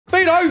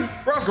Veno!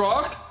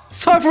 Raasclark!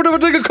 It's time for another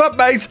Dingle Cup,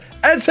 mate.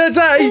 And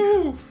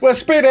today, we're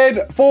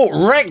spinning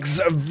for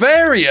Rex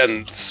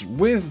variants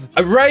with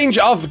a range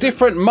of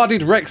different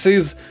modded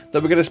Rexes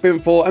that we're going to spin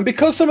for. And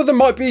because some of them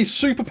might be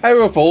super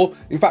powerful,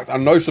 in fact, I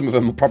know some of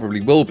them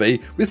probably will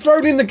be, we've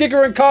thrown in the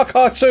Giga and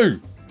Car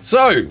too.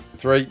 So,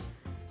 3,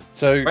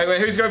 2...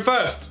 Wait, who's going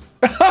first?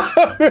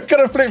 We're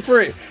going to flip through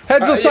it.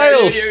 Heads or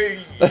tails?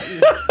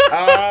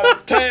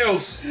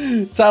 Tails.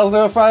 Tails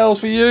never fails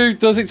for you.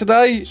 Does it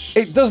today?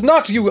 It does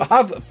not. You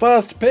have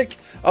first pick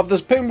of the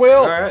spin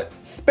wheel. All right.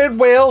 Spin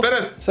wheel.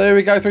 Spin it. So here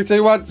we go. 3,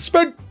 2, 1.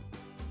 Spin.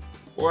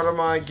 What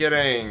am I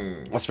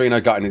getting? What's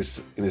Veno got in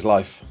his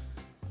life?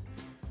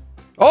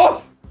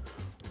 Oh!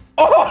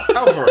 Oh!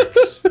 Alpha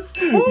Rex.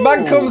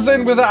 Man comes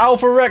in with an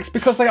Alpha Rex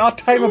because they are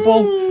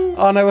tameable.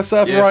 Oh no, we're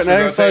surfing right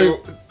now.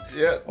 So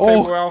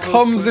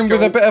comes in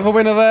with a bit of a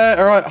winner there.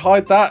 All right,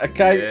 hide that.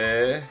 Okay.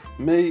 Yeah.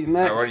 Me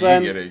next what are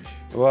then. you getting?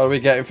 What are we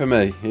getting for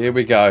me? Here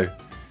we go.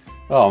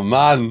 Oh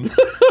man.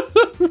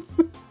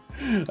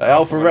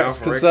 Alpha Rex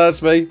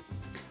concerns me.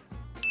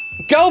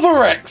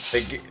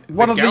 Galvarex!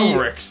 One of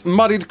the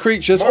mudded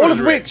creatures, all of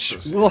which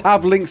will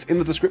have links in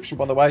the description,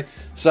 by the way.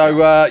 So,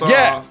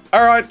 yeah.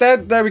 Alright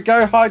then, there we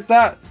go, hide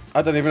that.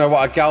 I don't even know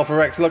what a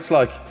Galvarex looks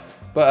like.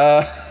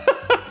 But,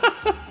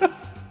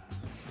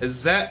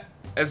 Is that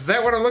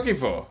what I'm looking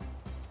for?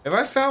 Have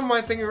I found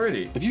my thing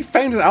already? Have you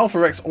found an Alpha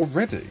Rex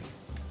already?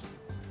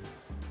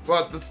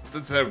 Well,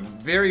 that's a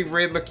very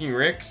red looking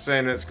Rex,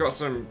 and it's got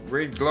some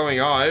red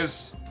glowing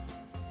eyes.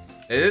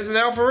 It is an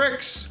Alpha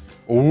Rex.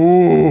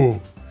 Ooh.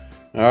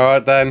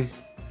 Alright then.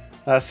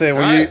 That's it.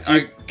 Will you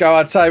go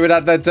and tell me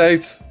that then,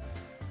 dude?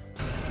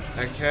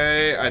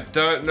 Okay, I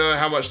don't know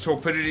how much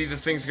torpidity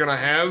this thing's gonna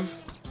have.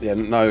 Yeah,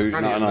 no,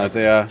 not an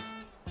idea.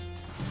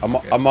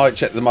 I might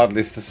check the mod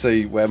list to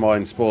see where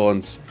mine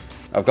spawns.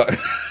 I've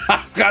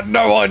got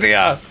no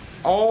idea.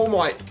 Oh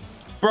my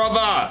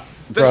brother!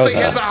 This thing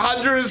has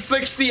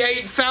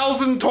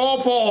 168,000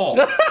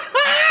 torpor!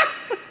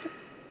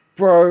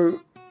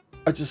 Bro,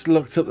 I just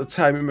looked up the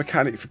taming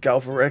mechanic for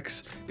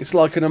Galvarex. It's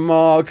like an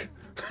Amarg.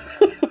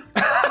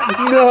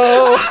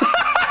 No!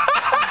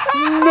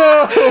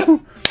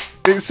 No!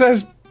 It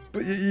says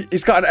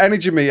it's got an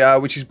energy meter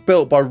which is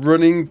built by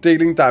running,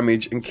 dealing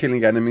damage, and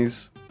killing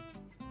enemies.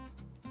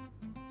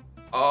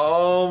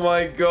 Oh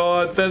my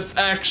god, that's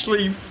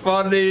actually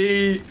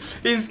funny.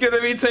 He's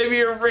gonna be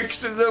taming a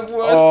Rex in the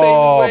worst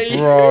way.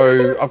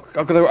 Bro, I've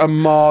got to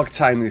Amarg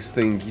tame this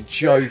thing. You're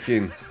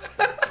joking.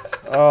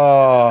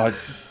 Oh,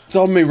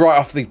 done me right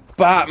off the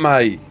bat,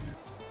 mate.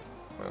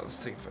 Well,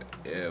 this thing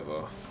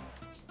forever.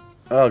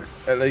 Oh,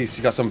 at least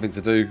you got something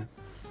to do.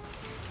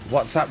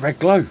 What's that red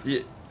glow?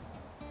 Yeah.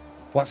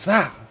 What's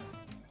that?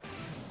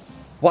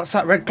 What's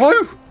that red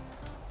glow?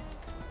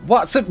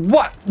 What's it?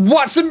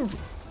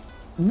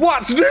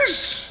 What's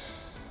this?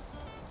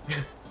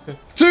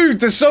 Dude,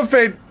 there's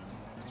something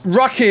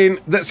rocking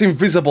that's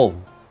invisible.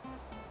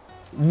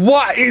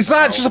 What is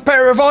that? Just a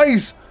pair of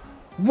eyes.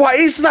 What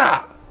is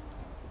that?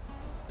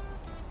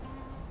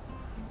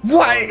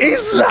 What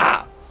is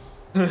that?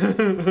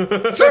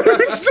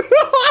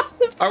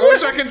 I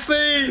wish I could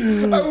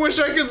see. I wish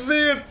I could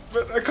see it,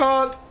 but I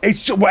can't.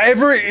 It's just,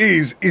 whatever it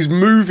is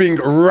moving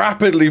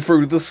rapidly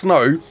through the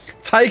snow,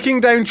 taking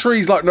down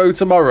trees like no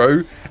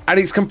tomorrow, and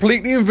it's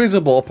completely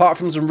invisible apart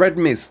from some red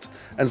mist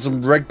and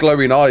some red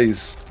glowing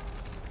eyes.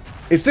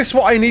 Is this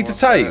what I need to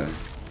take?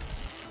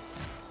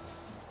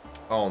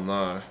 Oh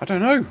no. I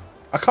don't know.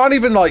 I can't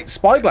even like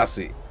spyglass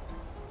it.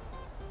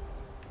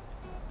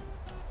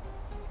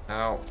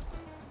 Ow.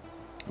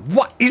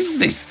 What is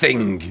this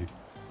thing?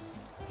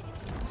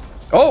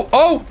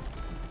 Oh!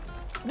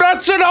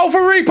 That's an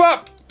Alpha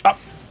Reaper!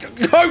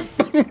 Go!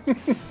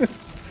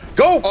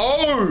 Go!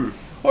 Oh!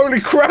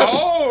 Holy crap!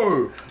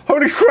 Oh!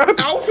 Holy crap!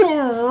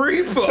 Alpha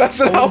Reaper! That's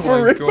an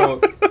Alpha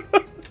Reaper!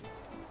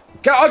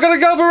 I got a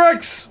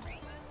Galvarex!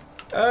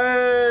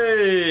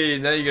 Hey!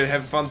 Now you're gonna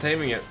have fun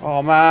taming it.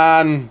 Oh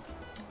man!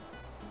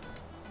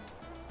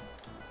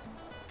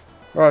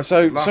 Right,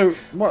 so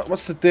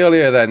what's the deal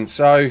here then?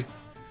 So,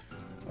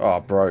 oh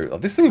bro,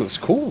 this thing looks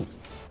cool.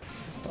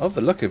 I love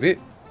the look of it.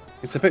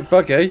 It's a bit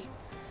buggy.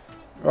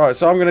 Right,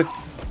 so I'm gonna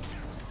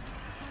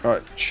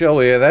chill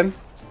here then.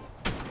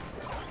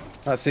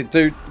 That's it,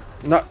 dude.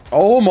 No,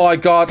 oh my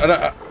god!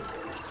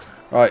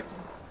 Right,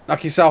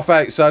 knock yourself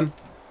out, son.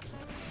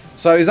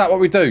 So is that what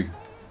we do?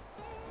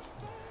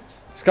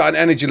 It's got an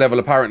energy level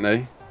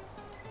apparently.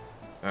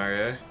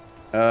 Okay.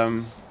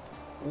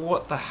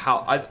 What the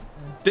hell?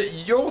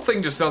 Your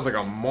thing just sounds like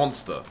a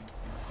monster.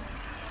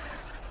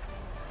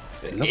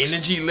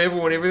 Energy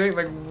level and everything?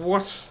 Like,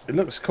 what? It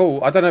looks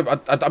cool. I don't know.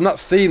 I'm not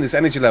seeing this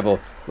energy level.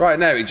 Right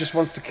now, it just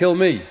wants to kill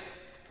me.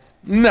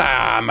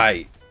 Nah,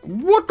 mate.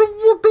 What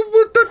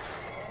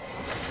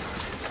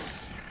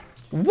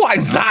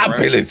is that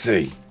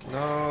ability?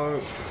 No.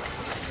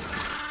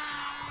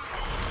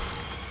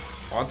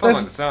 Oh, I don't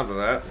like the sound of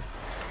that.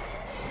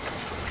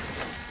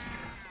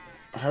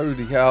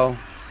 Holy hell.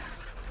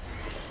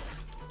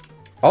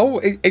 Oh,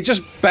 it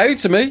just bowed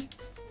to me.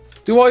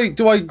 Do I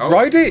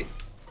ride it?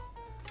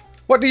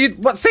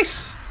 What's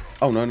this?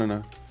 Oh, no, no,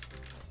 no.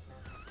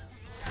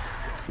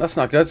 That's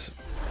not good.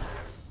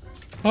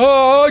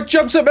 Oh, it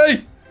jumps at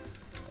me.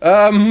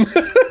 What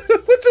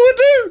do I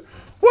do?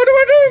 What do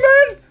I do,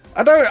 man?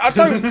 I don't. I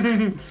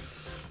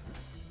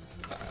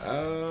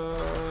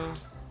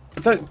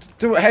don't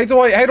do it. How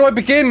do I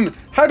begin?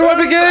 How do I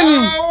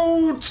begin?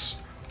 Out!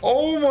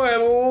 Oh my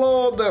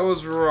lord, that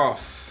was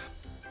rough.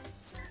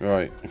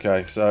 Right,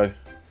 okay, so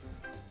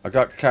I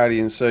got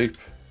Cardian soup.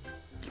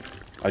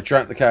 I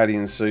drank the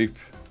Cardian soup.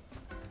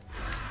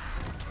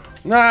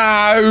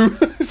 No!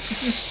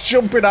 It's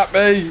jumping at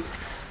me.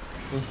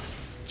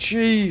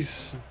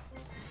 Jeez.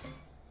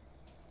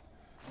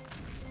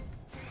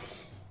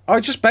 Oh,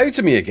 it just bowed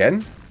to me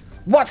again.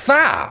 What's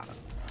that?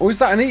 Or is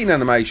that an eating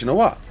animation or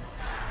what?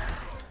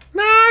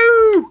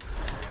 No!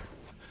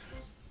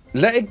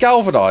 Let it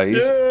galvanise.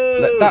 Yes.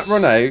 Let that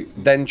run out,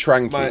 then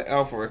trank My it.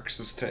 Alpha Rex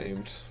is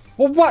tamed.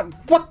 Well,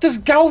 what does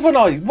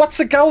galvanise? What's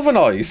a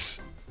galvanise?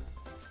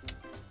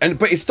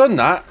 But it's done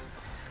that.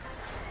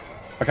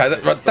 Okay,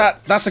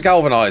 that's a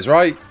galvanise,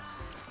 right?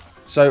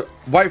 So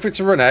wait for it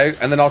to run out,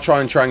 and then I'll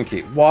try and trank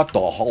it. What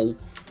the hell?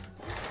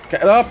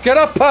 Get up! Get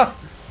up!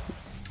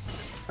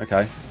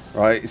 Okay,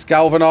 right. It's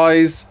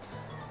galvanised.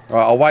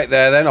 Right, I'll wait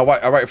there then. I'll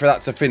wait for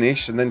that to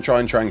finish, and then try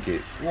and trank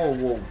it. Whoa,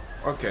 whoa.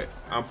 Okay,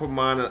 I'll put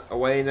mine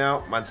away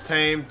now. Mine's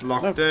tamed,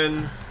 locked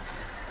in.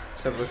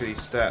 Let's have a look at these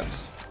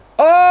stats.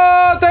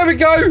 Oh, there we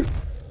go.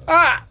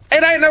 Ah,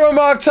 it ain't no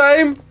mark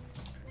tame.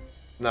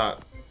 No.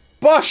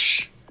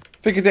 Bosh!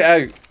 Figured it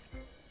out.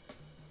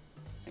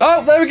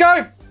 Oh, there we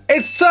go.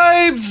 It's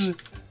tamed.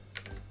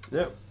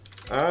 Yep.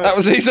 Alright. That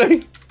was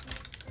easy.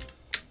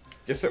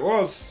 Yes, it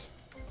was.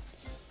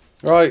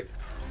 Right.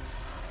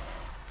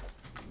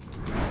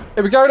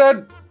 Here we go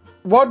then.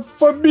 One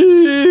for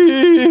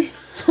me.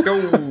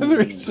 Go.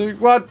 3, 2,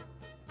 1. What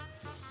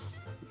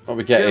are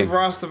we getting? Give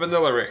Ras the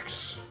Vanilla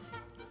Rex.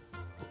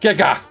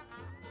 Giga.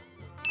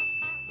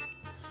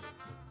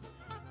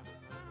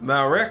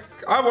 Now, Rick.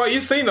 Oh, well,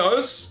 you've seen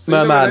those. So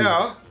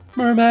Merman.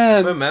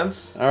 Merman.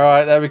 Mermans.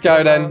 Alright, there we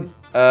go then.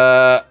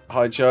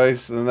 High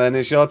choice, and then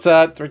it's your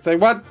turn. 3, 2,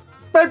 1.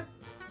 Boom.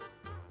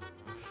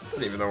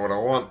 Don't even know what I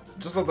want.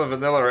 Just not the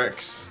Vanilla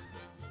Rex.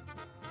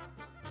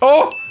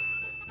 Oh!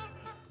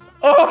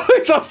 Oh,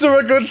 it's off to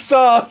a good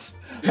start.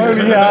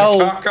 Holy hell.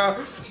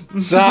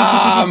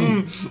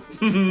 Damn.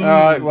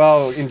 Alright,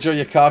 well, enjoy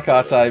your car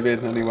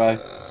taming anyway.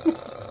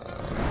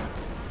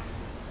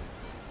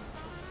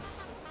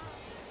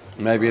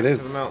 Maybe it is.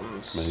 To the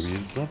mountains. Maybe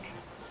it's not.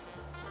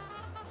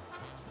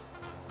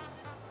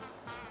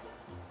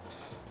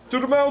 To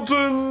the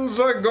mountains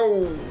I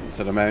go.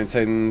 To the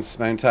mountains,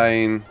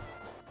 mountain.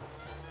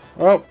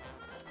 Oh.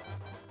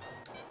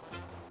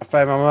 I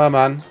found my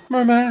merman.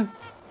 Merman.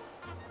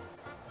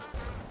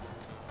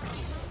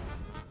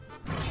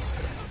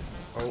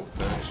 Oh,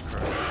 that is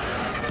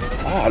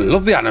crash. Oh, I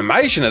love the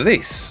animation of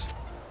this.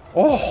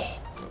 Oh.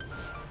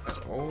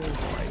 Oh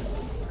my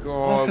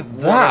god. Look at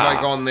What that. have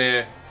I gone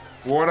there?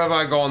 What have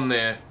I gone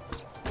there?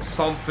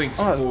 Something's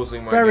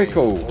causing my very game.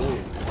 cool.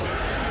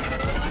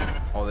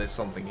 Oh, there's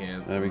something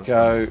here. There we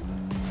go.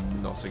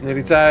 Nothing.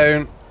 Nearly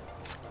down.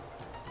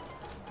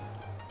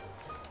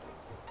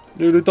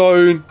 Nearly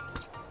down.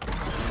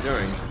 What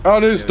are you doing?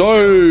 And it's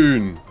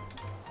down.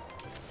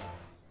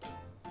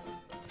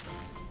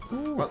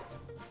 What?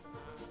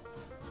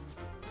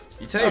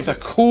 You tamed That's a it?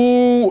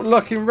 cool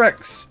looking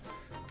Rex.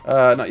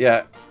 Not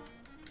yet.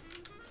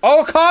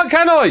 Oh,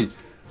 can I?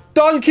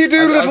 Donkey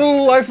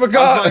Doolittle, I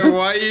forgot. I was like,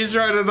 why are you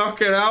trying to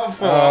knock it out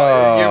for?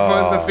 Oh.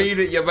 You're supposed to feed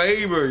it your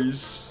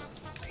babies.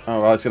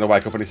 Oh, well, it's going to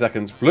wake up any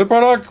seconds. Blue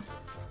product.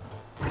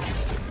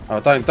 Oh,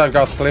 don't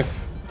go off the cliff.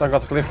 Don't go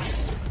off the cliff.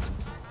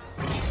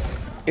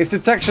 Its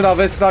detection of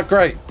it's not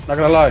great. Not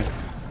going to lie.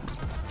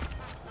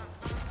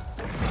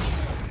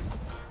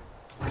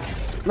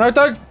 No,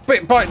 don't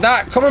bite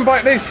that. Come and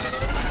bite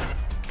this.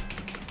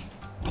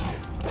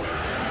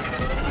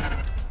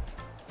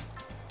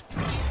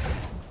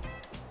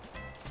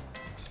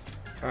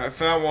 I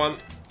found one.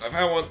 I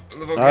found one in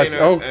the volcano.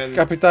 Oh, and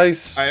happy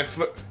days. I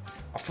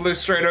flew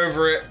straight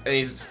over it, and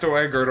he's still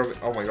angered on me.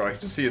 Oh my god, I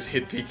can see his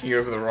head peeking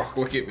over the rock.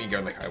 Look at me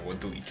going like, I want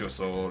to eat your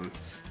soul.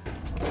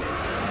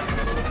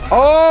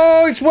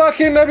 Oh, it's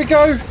working. There we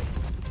go.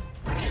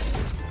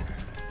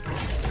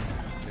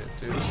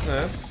 Do the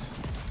sniff.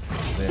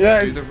 Then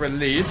Yeah. do the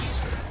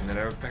release, and then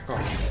I would back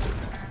off.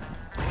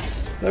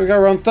 There we go.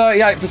 We're on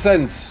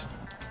 38%.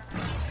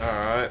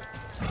 Alright.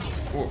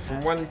 Oh,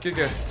 from 1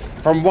 giga.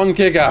 From 1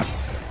 giga.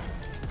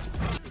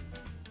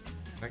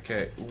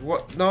 Okay,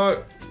 what?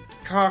 No!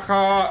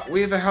 Kaka,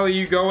 where the hell are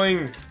you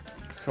going?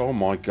 Oh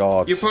my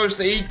god. You're supposed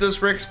to eat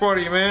this Rex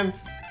body, man.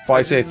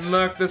 Bite it.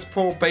 Murk this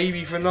poor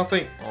baby for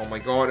nothing. Oh my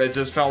god, it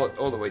just fell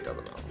all the way down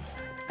the mountain.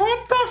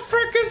 What the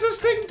frick is this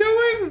thing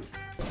doing?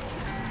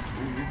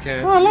 You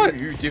can. Oh, I like-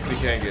 you definitely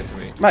can get to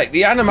me. Mate,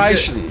 the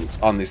animations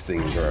on this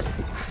thing are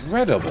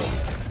incredible.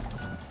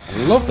 I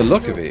love the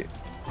look of it.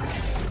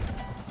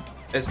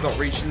 It's not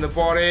reaching the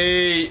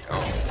body. Oh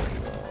my god.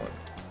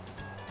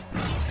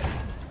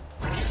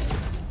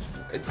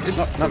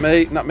 It's Not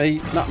me, not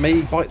me, not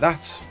me. Bite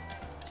that.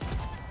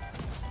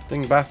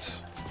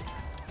 Dingbat.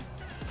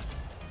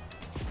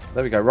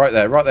 There we go, right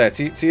there, right there.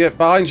 To you,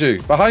 behind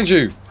you, behind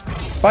you.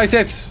 Bite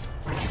it.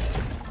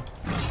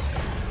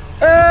 Hey,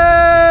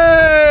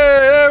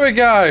 there we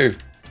go.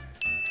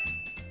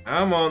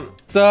 I'm on.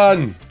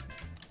 Done.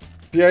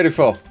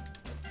 Beautiful.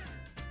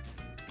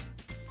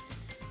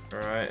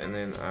 Alright, and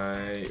then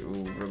I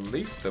will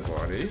release the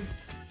body.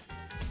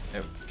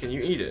 Can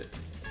you eat it?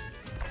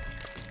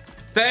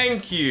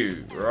 Thank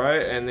you!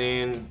 Right, and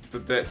then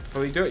did that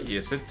fully do it?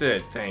 Yes, it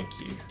did. Thank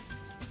you.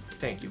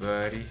 Thank you,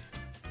 buddy.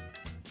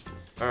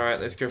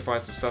 Alright, let's go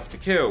find some stuff to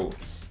kill.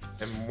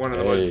 In one of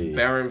the most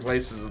barren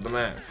places of the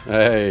map.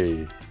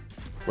 Hey.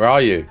 Where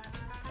are you?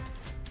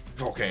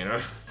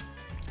 Volcano.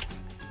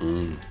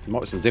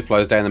 Might be some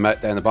Diplos down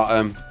the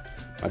bottom.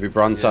 Maybe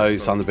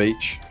Brontos on the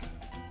beach.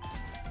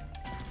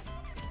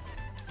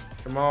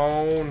 Come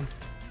on.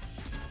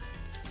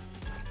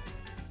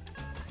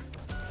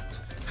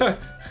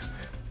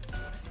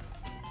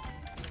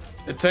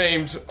 It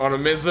tamed on a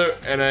Mizzo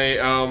and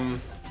a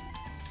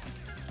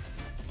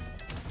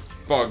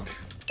bug.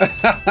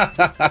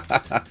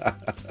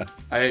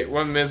 I ate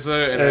one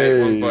Mizzo and I ate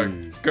one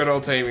bug. Good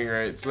old taming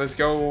rates. Let's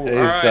go.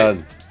 It's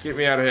done. Get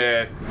me out of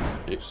here.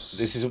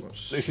 This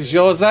is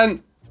yours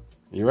then.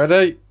 You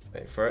ready?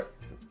 Wait for it.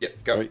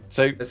 Yep, go. 3,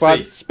 2, Let's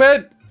 1, see.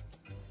 spin.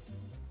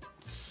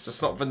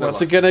 Just not vanilla.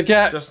 What's it gonna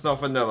get? Just not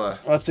vanilla.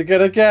 What's it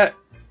gonna get?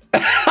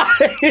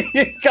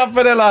 You got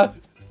vanilla.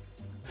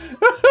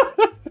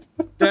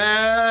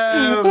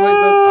 Damn!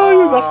 He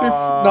was asking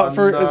nut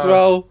fruit as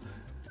well.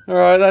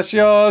 Alright, that's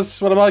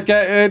yours. What am I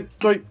getting?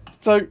 3,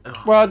 2,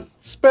 1,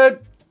 spin.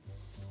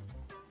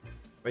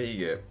 What do you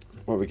get?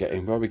 What are we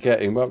getting? What are we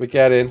getting? What are we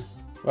getting?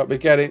 What are we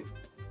getting?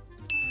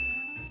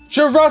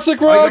 Jurassic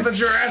Rex! I got the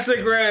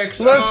Jurassic Rex!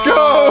 Let's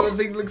go! That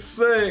thing looks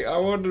sick. I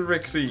wanted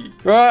Rexy.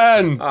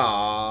 Right then.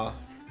 Ah.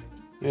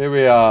 Here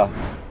we are.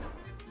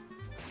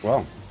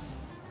 Wow.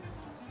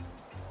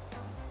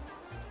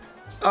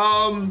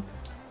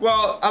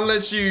 Well,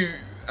 unless you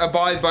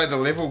abide by the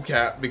level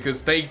cap,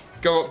 because they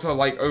go up to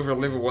like over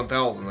level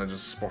 1000. I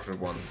just spotted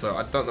one, so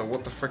I don't know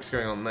what the frick's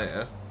going on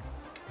there.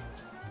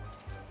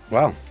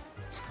 Well.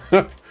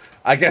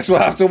 I guess we'll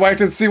have to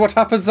wait and see what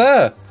happens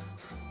there.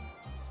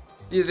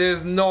 Yeah,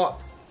 there's not...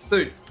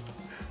 Dude.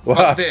 What?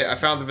 Up there, I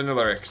found the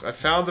Vanilla X. I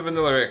found the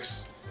Vanilla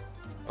X.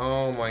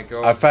 Oh my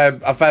god. I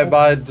found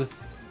mine.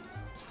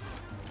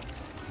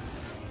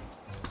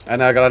 And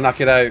now I gotta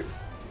knock it out.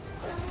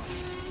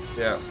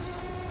 Yeah.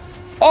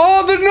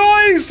 Oh, the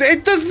noise!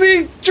 It does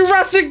the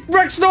Jurassic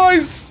Rex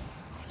noise!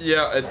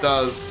 Yeah, it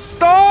does.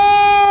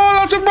 Oh,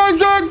 that's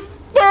amazing!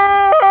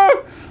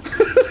 Oh!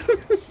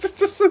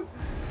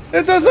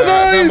 It does the noise!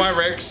 I got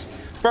my Rex.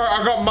 Bro,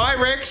 I got my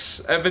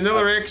Rex, a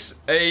Vanilla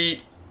Rex, the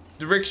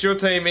Rex you're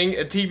taming,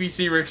 a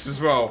TBC Rex as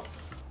well.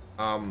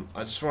 I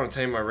just want to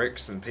tame my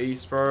Rex in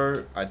peace,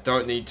 bro. I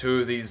don't need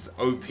 2 of these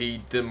OP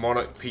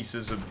demonic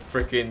pieces of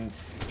freaking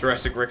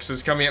Jurassic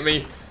Rexes coming at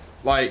me.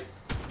 Like,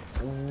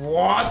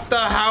 what the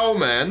hell,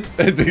 man?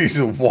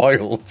 These are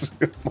wild.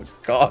 Oh my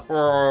god.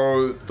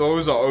 Bro,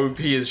 those are OP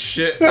as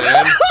shit,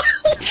 man.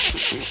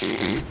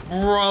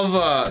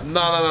 Brother.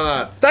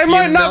 No. They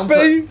might not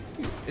be.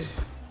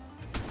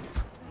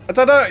 I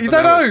don't know. You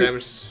don't know.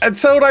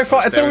 Until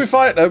we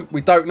fight them, we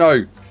don't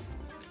know.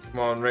 Come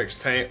on, Rex,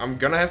 tame. I'm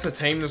gonna have to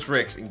tame this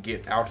Rex and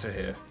get out of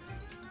here.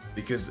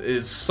 Because it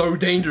is so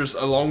dangerous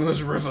along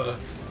this river.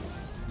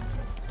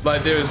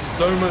 Like, there is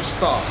so much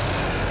stuff.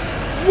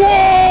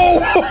 Whoa!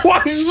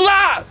 What is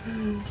that?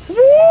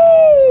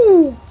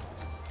 Woo!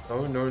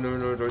 No,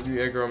 don't you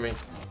aggro on me.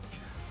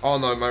 Oh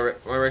no, my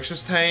Rex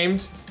just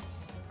tamed.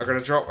 I gotta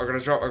drop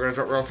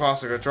real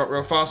fast.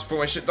 Before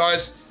my shit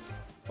dies.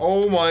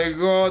 Oh my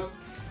god.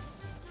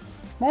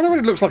 Why do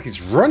it looks like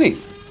it's running?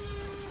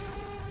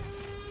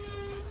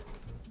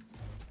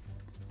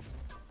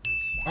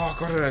 Oh,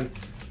 got it in.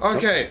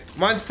 Okay,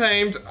 mine's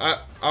tamed.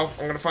 I'm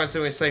gonna find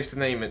somewhere safe to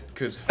name it,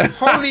 because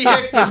holy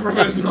heck, this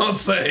river is not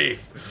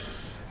safe.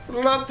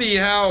 Bloody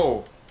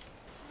hell.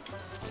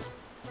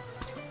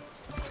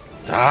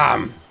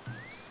 Damn.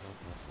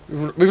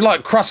 We've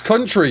like cross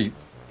country,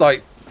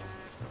 like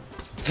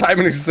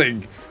timing this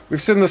thing.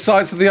 We've seen the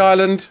sights of the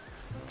island.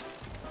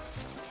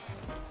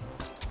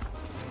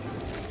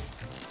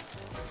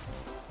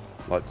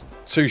 Like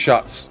 2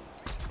 shots.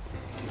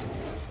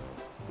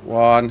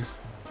 1.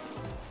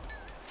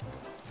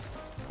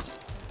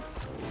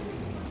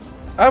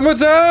 And we're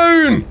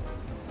down!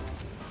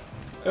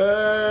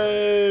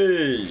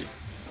 Hey!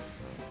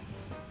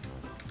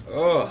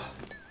 Oh,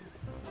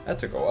 that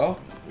took a while.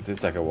 It did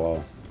take a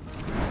while.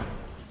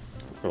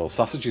 Got all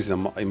sausages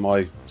in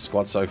my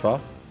squad so far.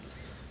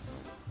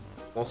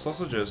 More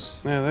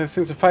sausages. Yeah, they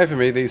seem to favour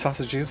me, these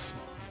sausages.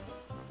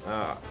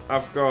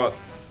 I've got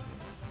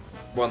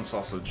 1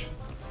 sausage.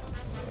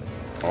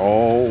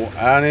 Oh,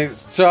 and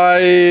it's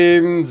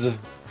timed!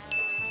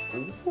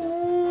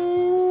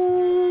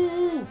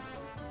 Ooh.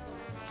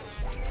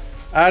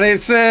 And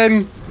it's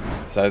in!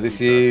 So this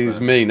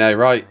is me now,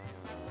 right?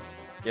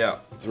 Yeah.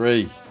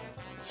 3,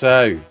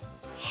 2,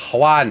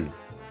 Juan.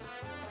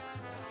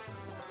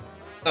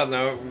 I don't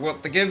know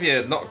what to give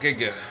you, not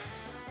Giga.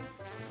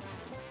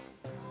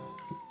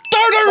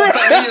 Dodo Not Rex!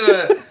 that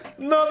either!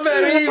 Not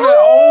that either!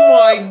 Oh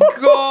my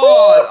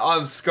god!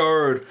 I'm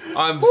screwed.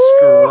 I'm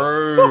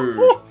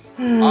screwed.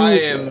 I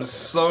am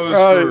so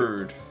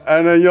screwed.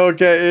 And then you're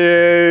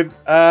getting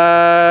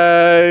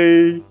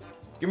a...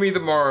 Give me the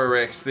Moro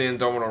Rex, the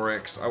Indomitable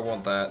Rex. I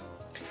want that.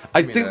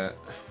 I Give me think that.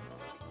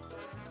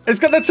 it's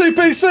got the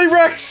TPC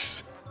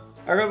Rex.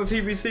 I got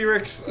the TBC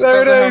Rex. There I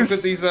don't know it how is.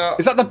 good these are.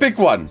 Is that the big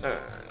one?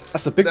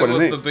 That's the big That one,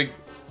 was isn't the it? big.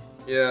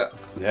 Yeah.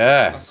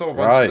 Yeah. I saw a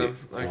bunch right.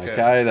 of them. Okay.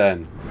 Okay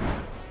then.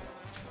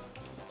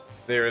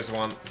 There is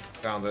one.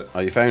 Found it. Oh,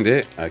 you found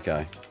it?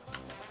 Okay.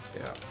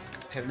 Yeah.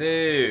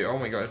 Hello. Oh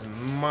my god, it's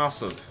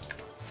massive.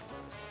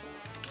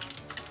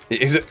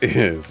 Is it?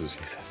 Yeah, that's what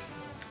she said.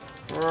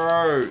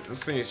 Bro,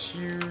 this thing is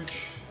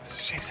huge. That's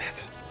what she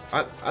said.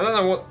 I don't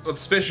know what's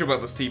special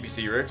about this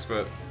TBC Rex,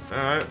 but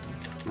alright.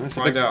 Let's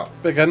Find out.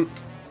 Big one.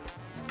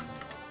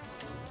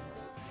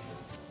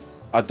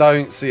 I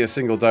don't see a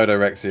single Dodo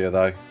Rex here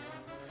though.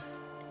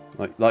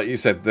 Like you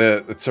said,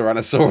 the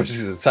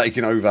Tyrannosauruses are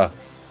taking over.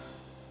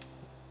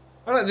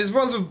 I don't know, there's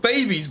ones with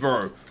babies,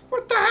 bro.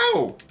 What the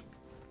hell?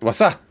 What's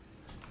that?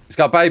 It's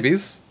got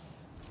babies.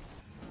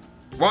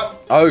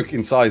 What? Oh,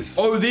 in size.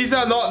 Oh, these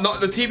are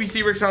not the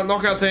TBC Rex are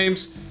knockout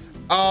teams.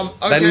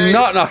 Okay. They're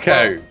not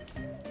knockout. Well,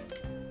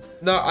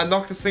 no, I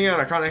knocked this thing out.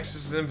 I can't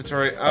access this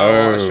inventory.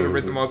 Oh, I should have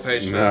read the mod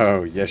page first.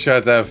 No, you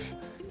should have.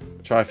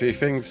 Try a few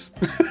things.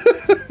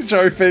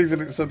 Try things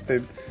and it's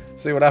something.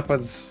 See what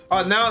happens.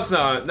 Oh, now it's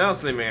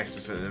letting me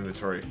access an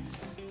inventory.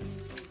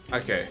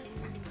 Okay.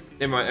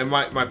 It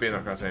might be a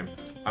knockout team.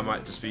 I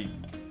might just be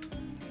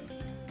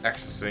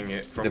accessing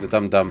it from Did a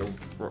dum-dum.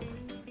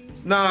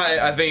 No,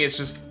 I think it's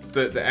just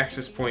the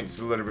access point's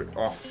a little bit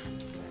off.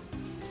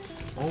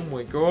 Oh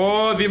my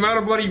god, the amount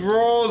of bloody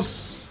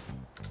roars!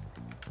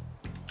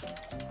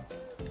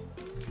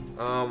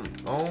 Oh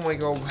my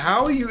god,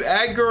 how are you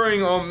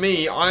aggroing on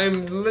me?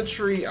 I'm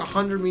literally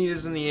 100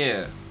 meters in the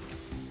air.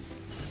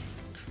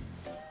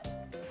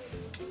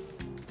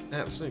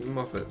 Absolute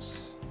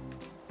muppets.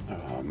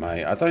 Oh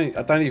mate, I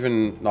don't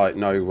even like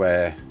know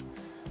where.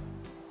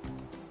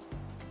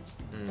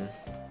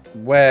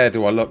 Where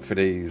do I look for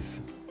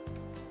these?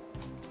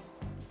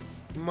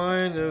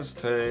 Mine is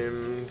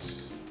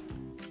tamed.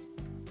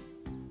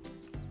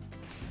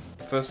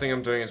 The first thing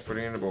I'm doing is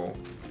putting in a ball.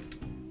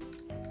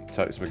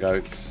 Totes my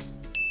goats.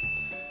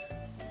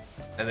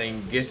 And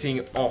then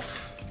getting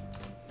off.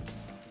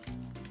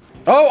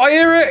 Oh, I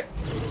hear it!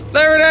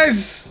 There it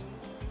is!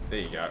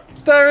 There you go.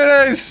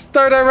 There it is!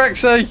 Dodo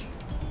Rexy!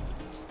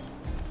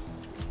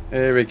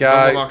 Here we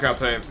Double go. knockout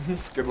team.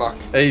 Good luck.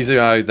 Easy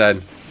mode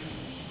then.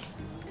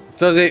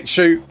 Does it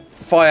shoot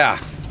fire?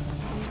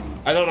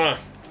 I don't know.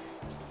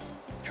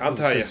 Can't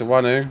tell you. It's a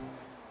Wanu.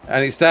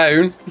 And it's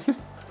down.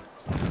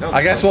 No,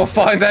 I guess we'll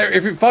find out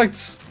if it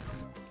fights.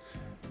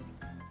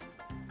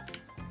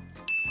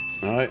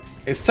 Alright,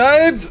 it's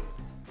tamed!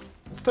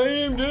 It's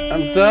tamed!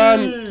 I'm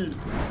done.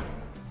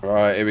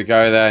 Right, here we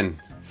go then.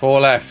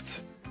 4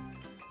 left.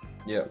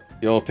 Yep.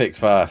 Your pick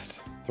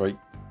first. 3,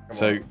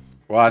 2,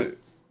 1.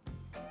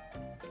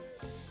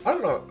 I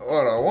don't know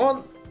what I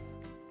want.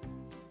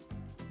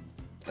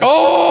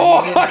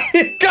 Oh!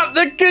 He got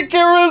the kicker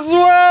as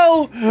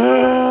well!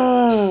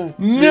 No!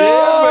 Yeah,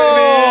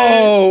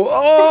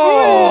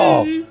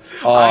 Oh!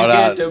 Oh, I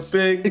get that's... a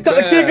big He's got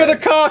the kicker, the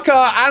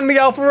car, and the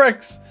Alpha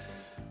Rex.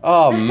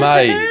 Oh,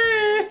 mate.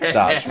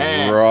 That's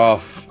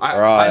rough.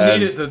 I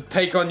needed to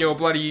take on your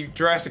bloody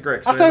Jurassic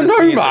Rex. I don't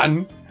know,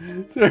 man.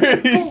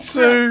 3,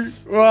 2,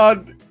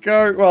 1,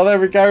 go. Well, there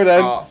we go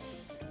then.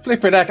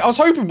 Flipping heck. I was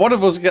hoping one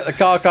of us would get the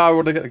car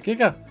or to get the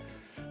kicker.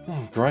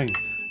 Oh, great.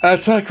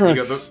 Tech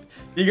Rex.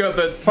 You got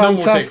the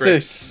fantastic.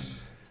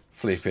 Rex.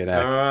 Flipping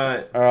heck.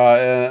 Alright.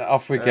 Alright,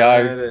 off we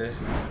go.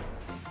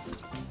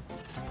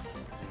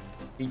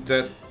 Eat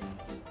that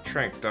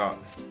trank dot.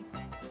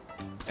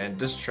 And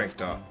this trank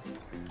dot.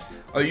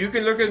 Oh, you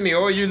can look at me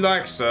all you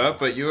like, sir,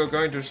 but you are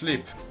going to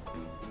sleep.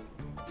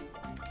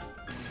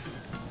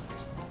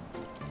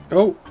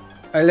 Oh,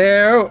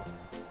 hello.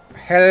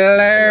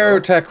 Hello,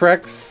 Tech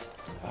Rex.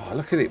 Oh,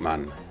 look at it,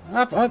 man.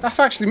 I've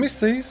actually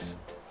missed these.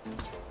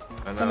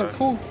 I know. They look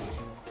cool.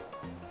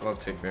 I love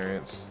tick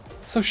variants.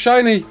 It's so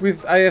shiny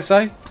with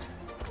ASA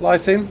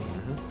lighting.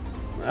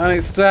 And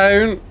it's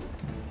down.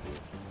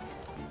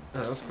 Oh,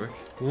 that was quick.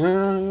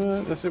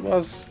 Yes, it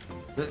was.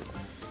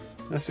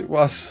 Yes, it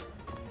was.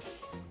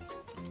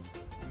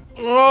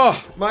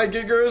 Oh! My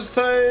Giga is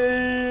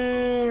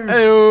tamed!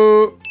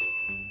 Heyo!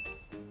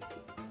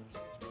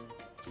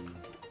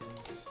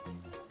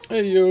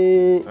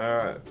 Heyo!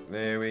 Alright,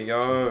 there we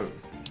go.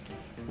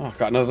 Oh,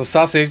 got another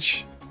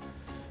sausage.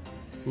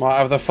 Might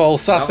have the full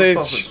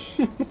sausage.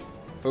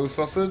 Full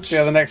sausage? See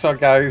how the next one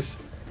goes.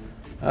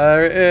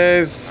 There it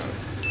is.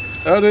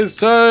 And it's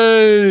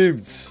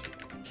tamed!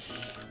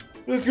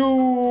 Let's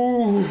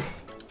go!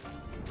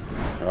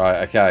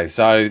 Right, okay,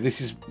 so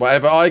this is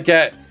whatever I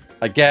get,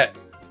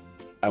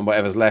 and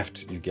whatever's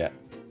left, you get.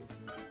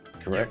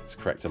 Correct,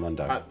 correct,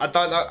 Amundo. I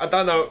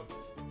don't know.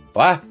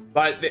 What?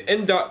 Like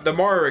the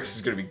Mario Rex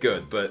is gonna be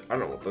good, but I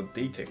don't know what the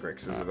D-Tech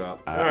Rex is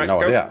about. I have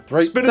no idea.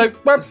 3, 2,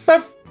 1,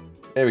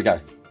 here we go.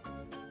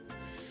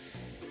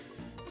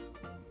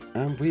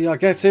 And we are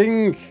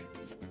getting...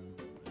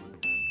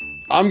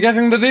 I'm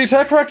getting the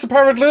D-Tech Rex,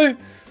 apparently.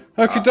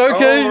 Okie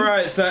dokie.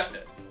 Alright, so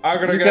I'm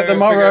gonna go get the figure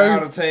Morrow.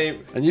 out how to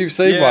tame. And you've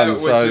seen one,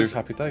 so is,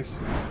 happy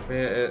days. Yeah,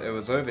 it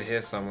was over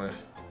here somewhere.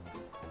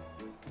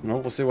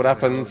 Well, we'll see what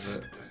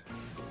happens.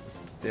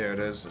 There it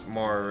is,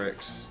 Mario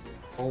Rex.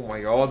 Oh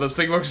my god, this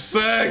thing looks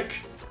sick!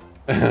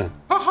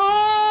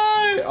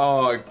 Hi!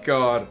 Oh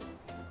god.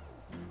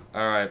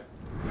 Alright.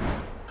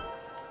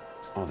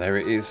 Oh, there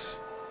it is.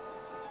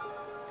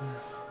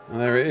 Oh,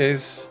 there it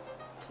is.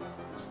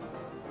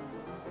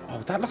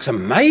 Oh, that looks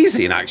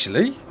amazing,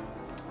 actually.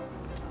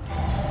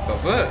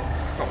 That's it.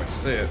 Can't wait to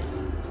see it.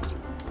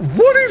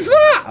 What is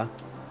that?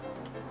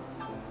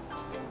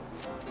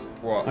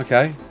 What?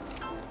 Okay.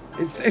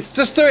 It's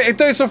just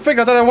doing something.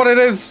 I don't know what it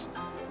is.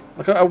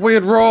 Like a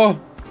weird roar.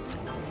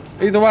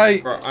 Either way,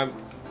 Bro, I'm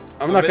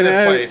knocking in it a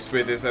out. place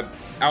where there's an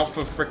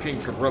alpha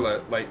freaking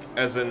gorilla, like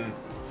as in.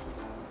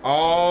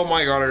 Oh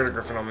my god! I got a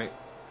griffin on me.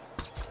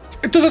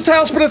 It does a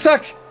tailspin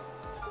attack.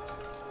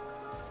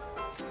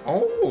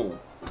 Oh.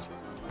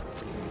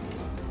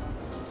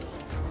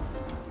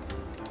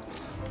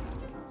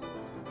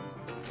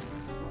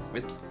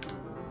 With.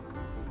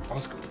 Oh,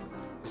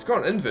 it's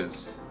got an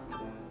invis.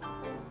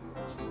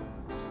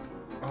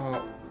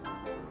 Oh.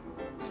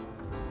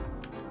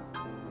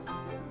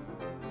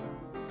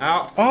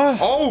 Ow. Oh.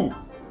 Oh!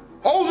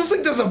 Oh, this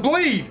thing doesn't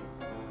bleed!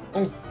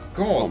 Oh, Oh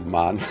God.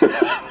 man.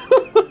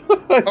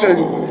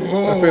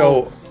 I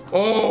feel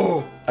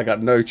Oh! I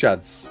got no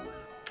chance.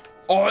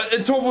 Oh,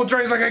 it turbo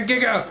drains like a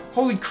giga!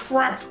 Holy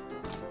crap!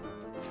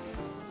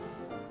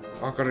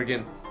 Oh, I got it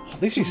again. Oh,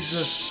 this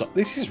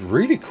is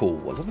really cool.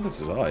 I love the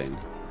design.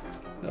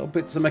 Little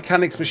bits of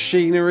mechanics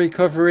machinery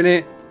covering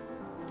it.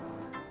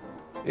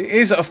 It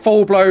is a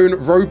full-blown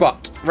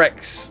robot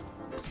Rex.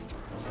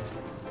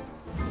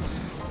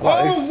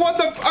 Oh, what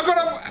the? I got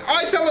a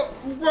ice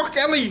rock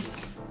alley.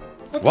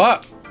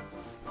 What?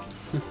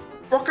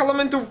 Rock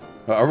elemental.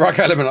 A rock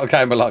elemental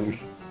came along.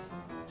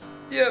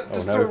 Yeah,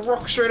 just no. threw a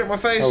rock straight at my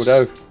face.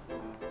 Oh no.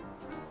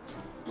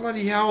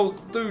 Bloody hell,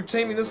 dude,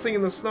 taming this thing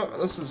in the snow.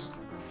 This is.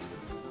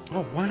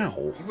 Oh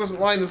wow. He wasn't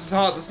lying, this is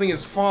hard. This thing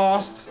is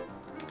fast.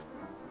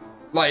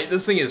 Like,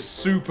 this thing is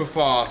super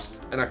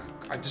fast. And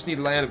I just need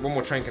to land one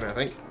more train can I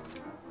think.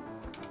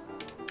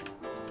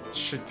 It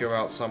should go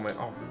out somewhere.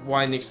 Oh,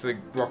 why next to the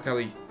rock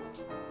alley?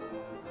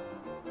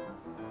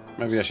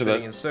 Maybe I should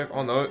have.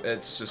 Oh no,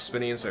 it's just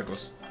spinning in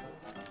circles.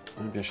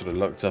 Maybe I should have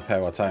looked up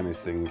how I time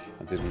this thing.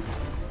 I didn't.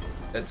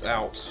 It's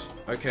out.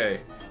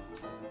 Okay.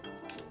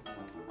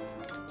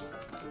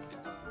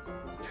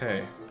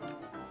 Okay.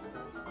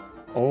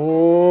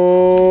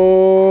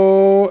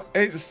 Oh,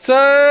 it's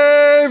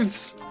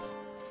tamed!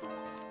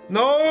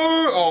 No!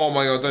 Oh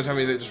my god, don't tell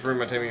me they just ruined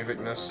my taming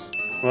effectiveness.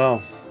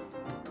 Well,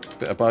 a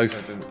bit of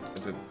both.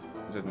 It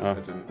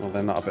didn't. Well,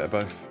 they're not a bit of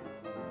both.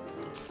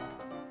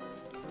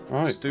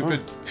 Right.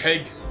 Stupid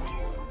pig.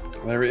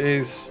 There it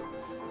is.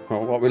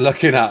 Well, what we're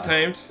looking at. It's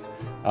tamed.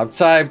 I'm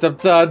tamed, I'm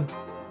done.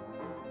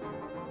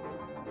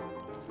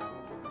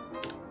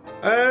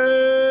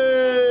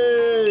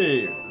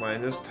 Hey!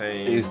 Mine is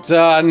tamed. He's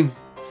done.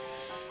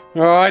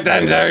 Alright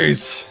then,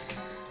 dudes.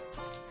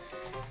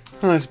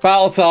 Oh, it's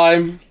battle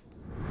time.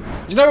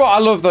 Do you know what? I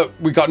love that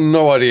we got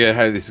no idea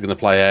how this is going to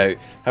play out.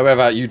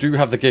 However, you do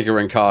have the Giga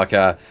and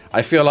Karka.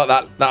 I feel like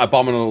that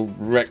abominable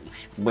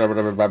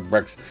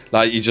Rex,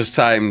 like you just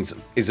tamed,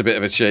 is a bit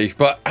of a chief.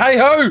 But hey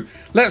ho!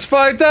 Let's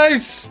find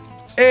out!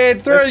 In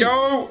 3, Let's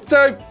go!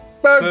 2,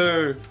 1.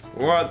 2,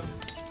 1.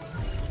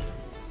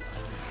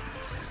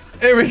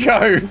 Here we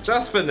go!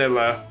 Just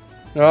vanilla.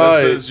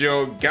 Right. This is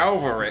your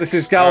Galvarex. This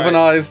is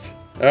galvanized.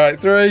 Alright,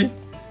 3,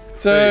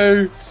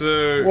 2,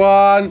 2,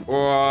 1.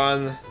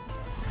 1.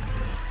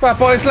 Fat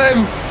Boy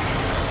Slim!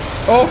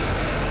 Oh!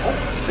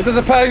 It does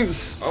a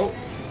pounce! Oh.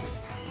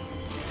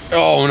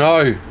 Oh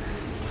no!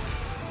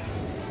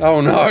 Oh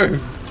no!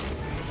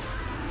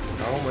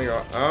 Oh my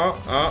god.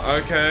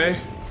 Oh, okay.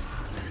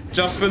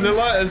 Just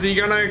vanilla, is he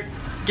gonna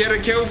get a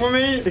kill for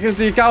me? You can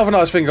do your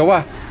galvanized finger,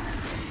 what?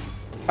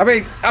 I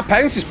mean, that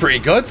pounce is pretty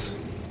good.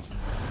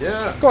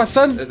 Yeah. Go on,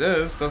 son. It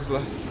is, does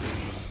the.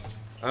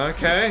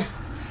 Okay.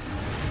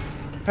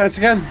 Pounce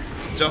again.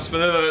 Just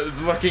vanilla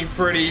looking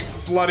pretty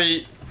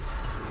bloody.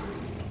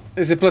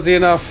 Is it bloody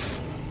enough?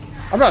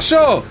 I'm not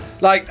sure.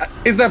 Like,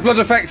 is there blood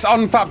effects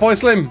on Fat Boy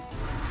Slim?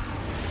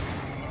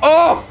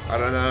 Oh! I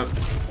don't know.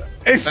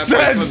 It That says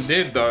person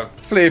did though.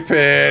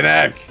 flipping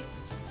heck.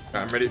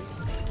 I'm ready.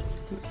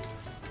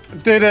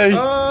 Diddy.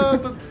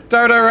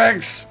 Dodo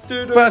Rex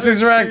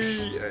versus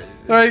Rex.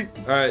 3,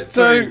 Alright,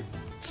 2,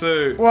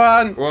 2,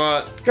 1.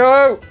 1.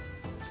 Go!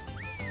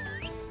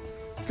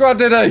 Go on,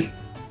 Diddy!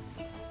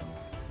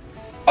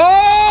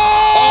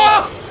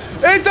 Oh!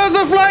 It does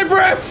the flame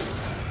breath!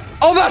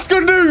 Oh, that's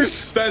good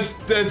news! That's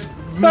That's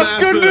massive.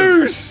 good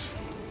news!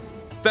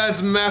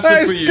 That's massive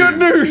That is for you. good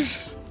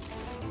news!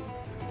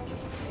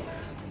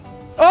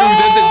 Oh! Dude,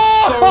 that did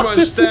so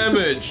much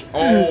damage.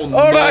 Oh, no.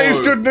 Oh, that is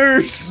good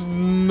news.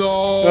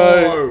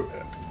 No.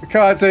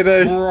 Come on,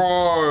 TD.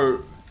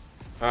 Bro.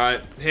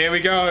 Alright, here we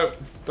go.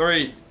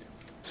 3,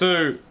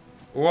 2,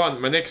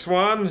 1. My next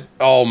one.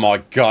 Oh my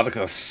god, look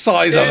at the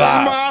size of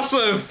that. It's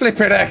massive.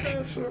 Flipping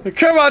heck.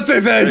 Come on,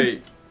 Tizzy.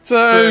 3,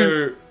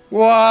 2,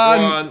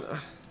 1.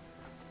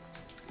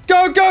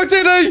 Go, go,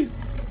 Tiddy.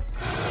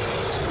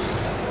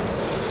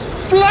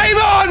 Flame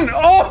on.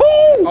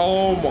 Oh.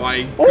 Oh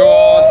my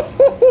god.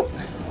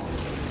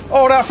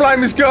 Oh, that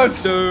flame is good.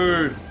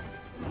 Dude.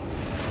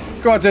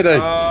 Go on, Tiddy.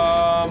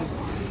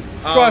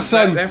 Go on,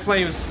 son. That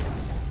flame's...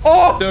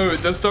 Oh. Dude,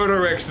 this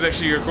Dodo Rex is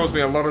actually gonna cause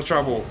me a lot of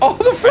trouble. Oh,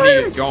 the flame. I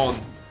need it gone.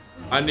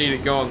 I need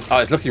it gone. Oh,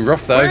 it's looking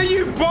rough, though. Where are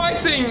you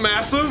biting,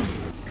 Massive?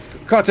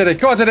 Come on, Tiddy.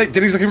 Come on, Tiddy.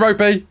 Tiddy's looking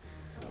ropey.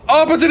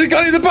 Oh, but Tiddy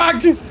got it in the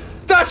bag.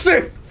 That's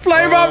it.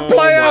 Flame up,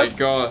 player. Oh, my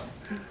God.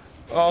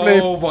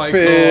 Oh, my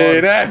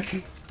God.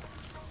 Heck.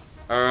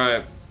 All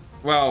right.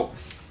 Well.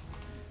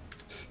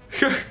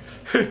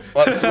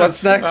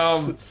 What's next?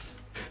 Oh,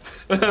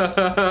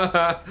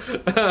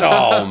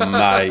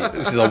 mate.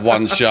 This is a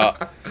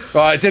one-shot.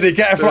 Right, Tiddy,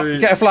 get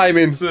a flame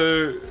in.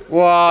 2,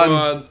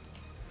 1.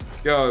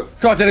 Go.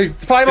 Come on, Tiddy.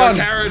 Flame Go, on.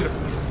 Karen.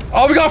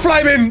 Oh, we got a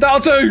flame in. That'll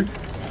do.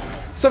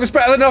 Something's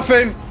better than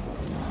nothing.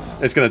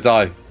 It's going to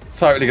die.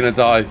 Totally going to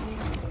die.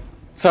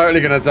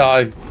 Totally going to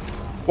die.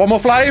 One more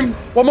flame.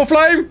 One more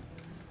flame.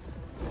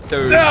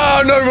 Dude.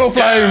 No, no more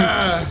flame.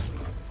 Yeah.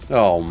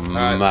 Oh,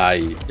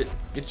 Right. mate.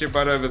 Get your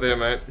butt over there,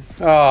 mate.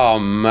 Oh,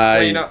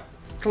 mate.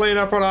 Clean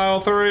up on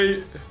aisle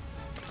 3.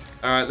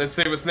 Alright, let's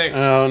see what's next.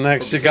 Oh,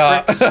 next you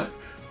got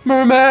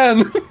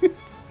Merman.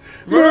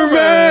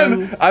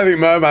 Merman. I think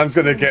Merman's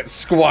gonna get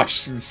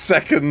squashed in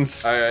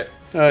seconds. Alright,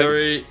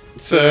 3,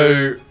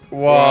 2,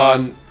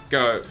 1,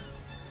 go.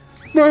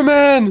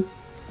 Merman.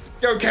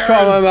 Go, Karen.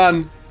 Come on,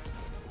 Merman.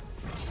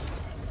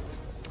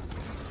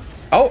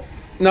 Oh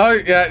no,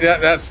 yeah,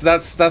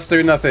 that's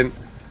doing nothing.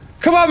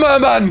 Come on,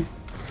 Merman.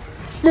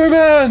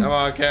 Merman. Come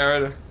on,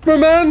 Karen.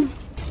 Merman.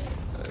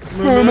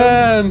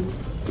 Merman.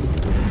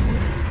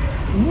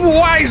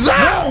 What is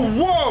that?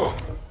 Whoa!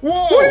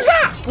 Whoa! What is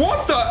that?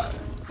 What the?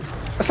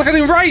 It's like an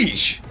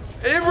enrage.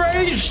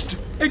 Enraged!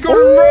 It got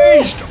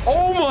enraged!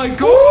 Oh my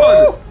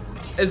god! Ooh.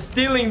 It's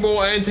dealing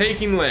more and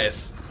taking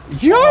less.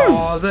 Yo!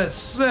 Oh, that's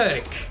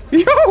sick.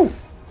 Yo!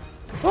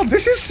 Oh,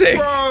 this is sick.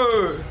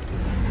 Bro!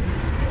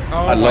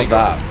 Oh I love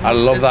that. I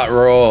love that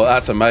roar.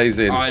 That's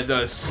amazing.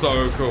 That's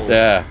so cool.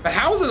 Yeah. But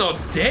how is it not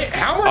dead?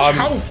 How much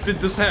health did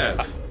this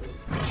have?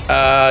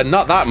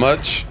 Not that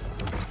much.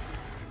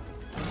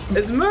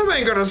 Is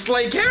Merman gonna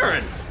slay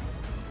Karen?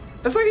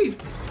 It's like he...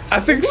 I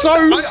think so.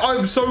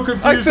 I'm so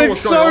confused I think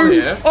what's so. going on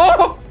here.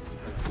 Oh!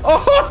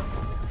 Oh!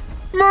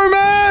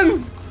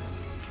 Merman!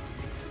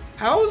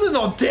 How is it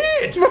not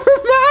dead?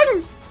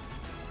 Merman!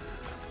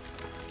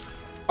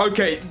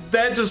 Okay,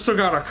 that just took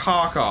out a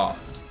car.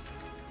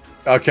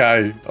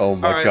 Okay. Oh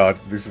my right. god.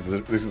 This is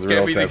the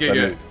real test, isn't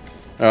it?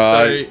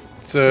 Alright.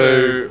 3,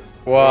 2,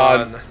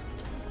 1.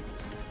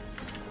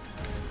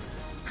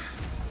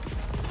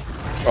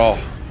 Oh.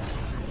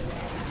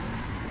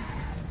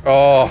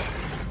 Oh.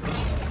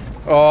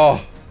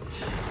 Oh.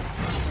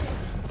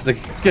 The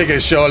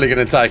Giga's surely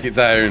going to take it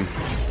down.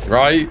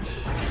 Right?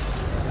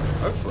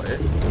 Hopefully.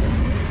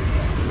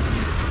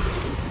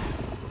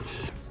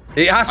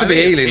 It has to be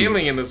think healing. It's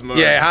healing in this mode.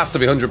 Yeah, it has to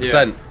be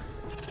 100%. Yeah.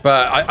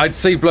 But I'd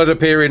see blood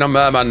appearing on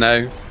Merman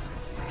now.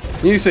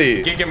 You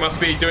see? Giga must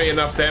be doing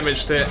enough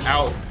damage to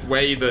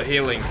outweigh the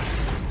healing.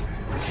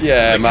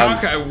 Yeah, the man.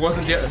 Kaka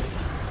wasn't yet.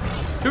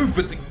 Dude,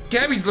 but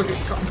Gabby's looking.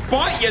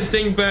 Bite your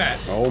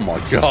dingbat! Oh my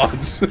god.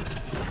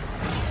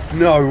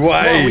 No way.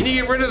 Well, we need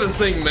to get rid of this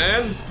thing,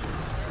 man.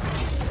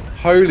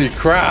 Holy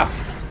crap.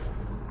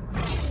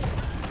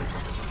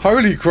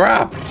 Holy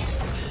crap.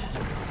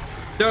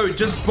 Dude,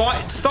 just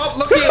bite. Stop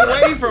looking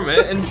away from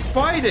it and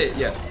bite it.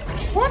 Yeah.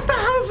 What the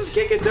hell is this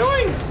Giga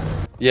doing?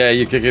 Yeah,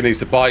 your Giga needs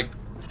to bite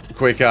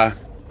quicker.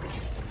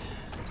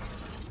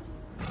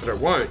 But it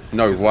won't.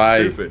 No It's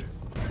way. stupid.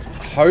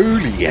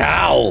 Holy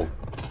hell.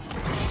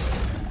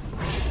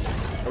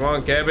 Come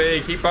on,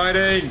 Gabby, keep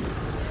biting.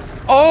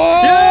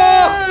 Oh!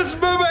 Yes,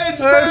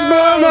 Mermaid's There's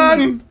down!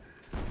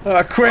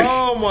 Merman! Quick.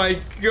 Oh my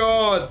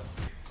god.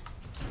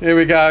 Here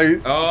we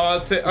go.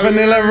 Oh,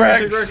 Vanilla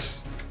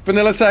Rex.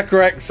 Vanilla Tech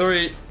Rex.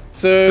 3,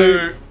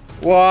 2,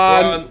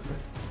 1.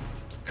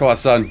 Come on,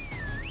 son.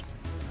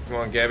 Come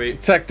on, Gabby.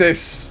 Tech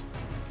this.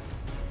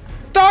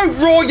 Don't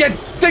roar, you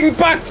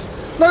dingbat!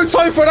 No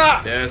time for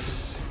that!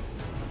 Yes.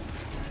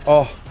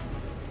 Oh.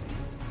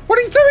 What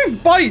are you doing?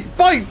 Bite!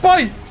 Bite!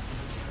 Bite!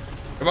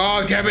 Come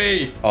on,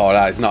 Gabby. Oh,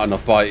 that is not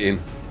enough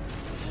biting.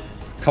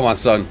 Come on,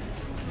 son.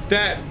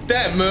 That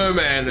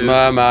merman is...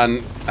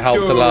 Merman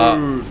helped a lot.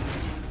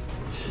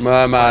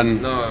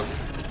 Merman. No.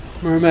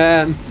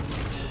 Merman.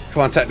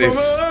 Come on, take this.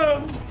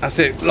 Merman. That's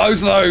it.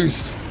 Loads of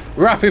those.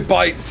 Rapid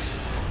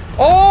bites.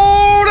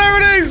 Oh,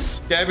 there it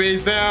is!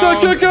 Gabby's down.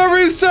 The Giga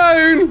is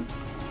down!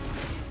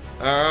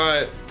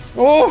 Alright.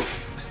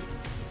 Oof!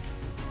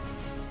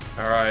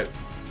 Alright.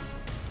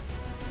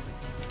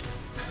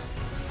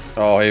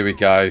 Oh, here we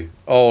go.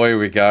 Oh, here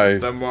we go.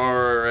 It's the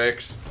Moro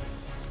Rex.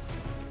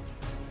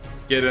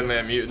 Get in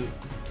there, mutant.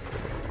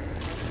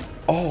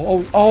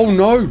 Oh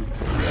no!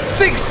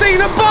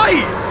 16 a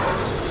bite!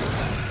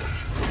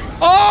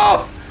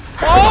 Oh!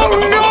 Oh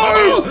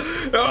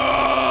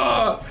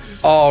no!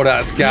 Oh,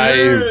 that's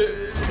game.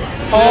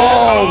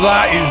 Oh,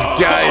 that is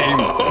game.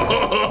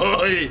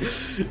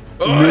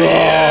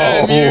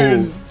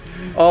 No!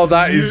 Oh,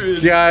 that is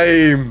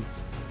game.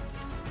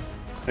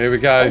 Here we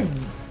go.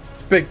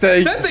 Big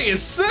D. That thing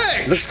is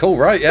sick! Looks cool,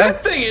 right? Yeah?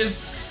 That thing is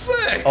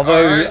sick!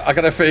 Although, I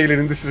got a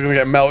feeling this is going to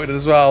get melted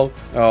as well.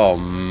 Oh,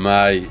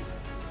 mate.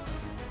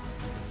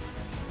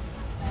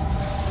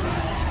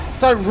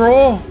 Don't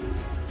roar.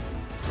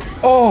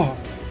 Oh.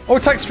 Oh,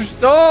 it takes...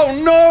 Oh,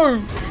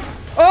 no.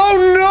 Oh,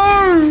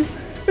 no.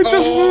 It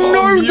does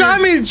no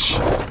damage.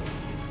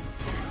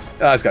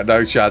 Oh, it's got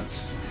no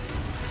chance.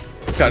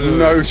 It's got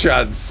no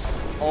chance.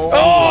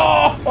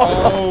 Oh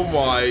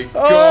my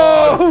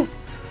god. Oh.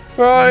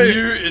 Right.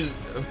 Mutant.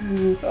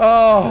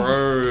 Oh.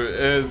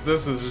 Bro,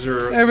 this is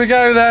your... Here we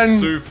go, then.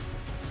 Soup.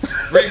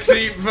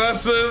 Rexy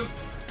versus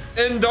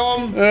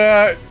Indom.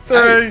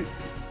 3,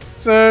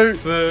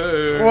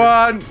 2,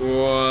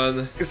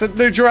 1. It's a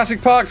new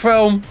Jurassic Park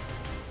film.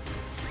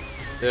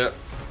 Yep.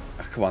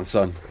 Oh, come on,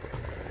 son.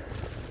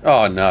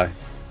 Oh no.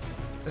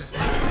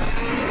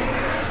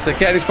 So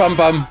get his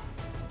bum.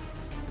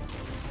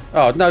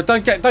 Oh no!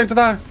 Don't do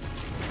that.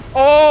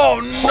 Oh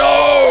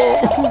no!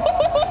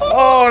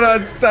 Oh,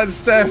 that's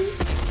death.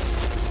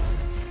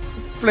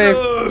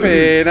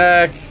 Flipping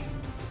heck.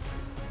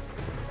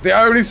 The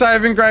only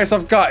saving grace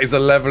I've got is the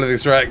level of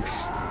this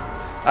Rex,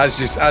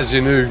 as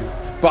you knew.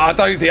 But I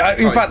don't think.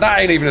 In fact, that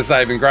ain't even a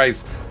saving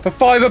grace. For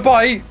 5 a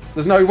bite,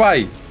 there's no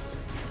way.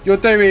 You're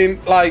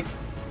doing like,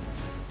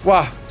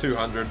 wow.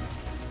 200.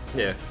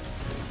 Yeah.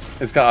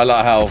 It's got a lot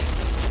of health.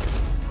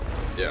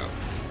 Yeah.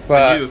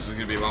 But I knew this was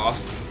gonna be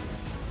last.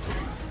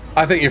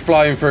 I think you're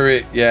flying through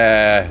it.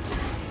 Yeah.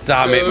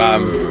 Damn it,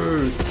 man.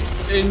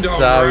 Indom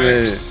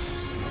Rex.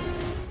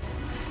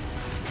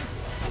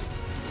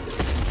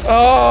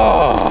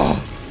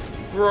 Oh.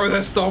 Bro,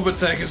 that stop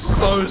attack is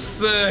so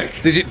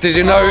sick. Did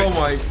you know? Oh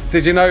my.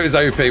 Did you know it was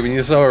OP when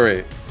you saw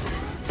it?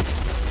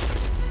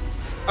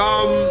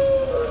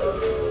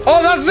 Oh,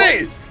 that's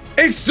it.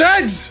 It's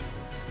dead. Is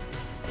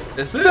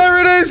it? There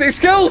it is. It's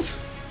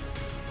killed.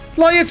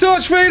 Light your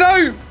torch,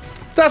 Veno.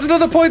 That's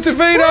another point to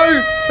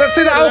Veno. Let's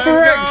see the Alpha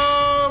Rex.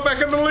 Go.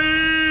 Back in the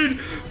lead.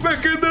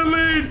 Back in the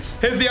lead.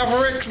 Here's the Alpha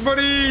Rex,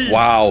 buddy.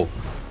 Wow.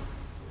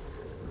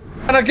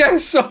 And I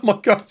guess, oh my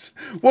god,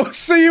 we'll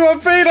see you on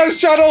Veno's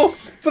channel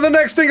for the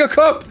next Dingle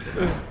Cup.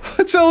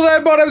 Until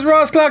then, my name's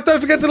Raasclark. Don't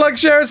forget to like,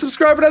 share, and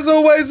subscribe. And as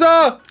always,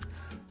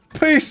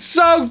 peace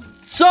out.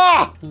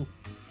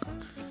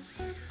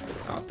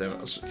 Oh, damn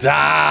it.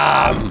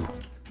 Damn.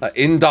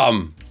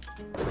 Indom.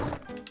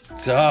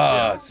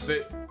 Yeah,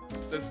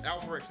 this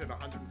Alpha Rex had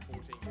 140.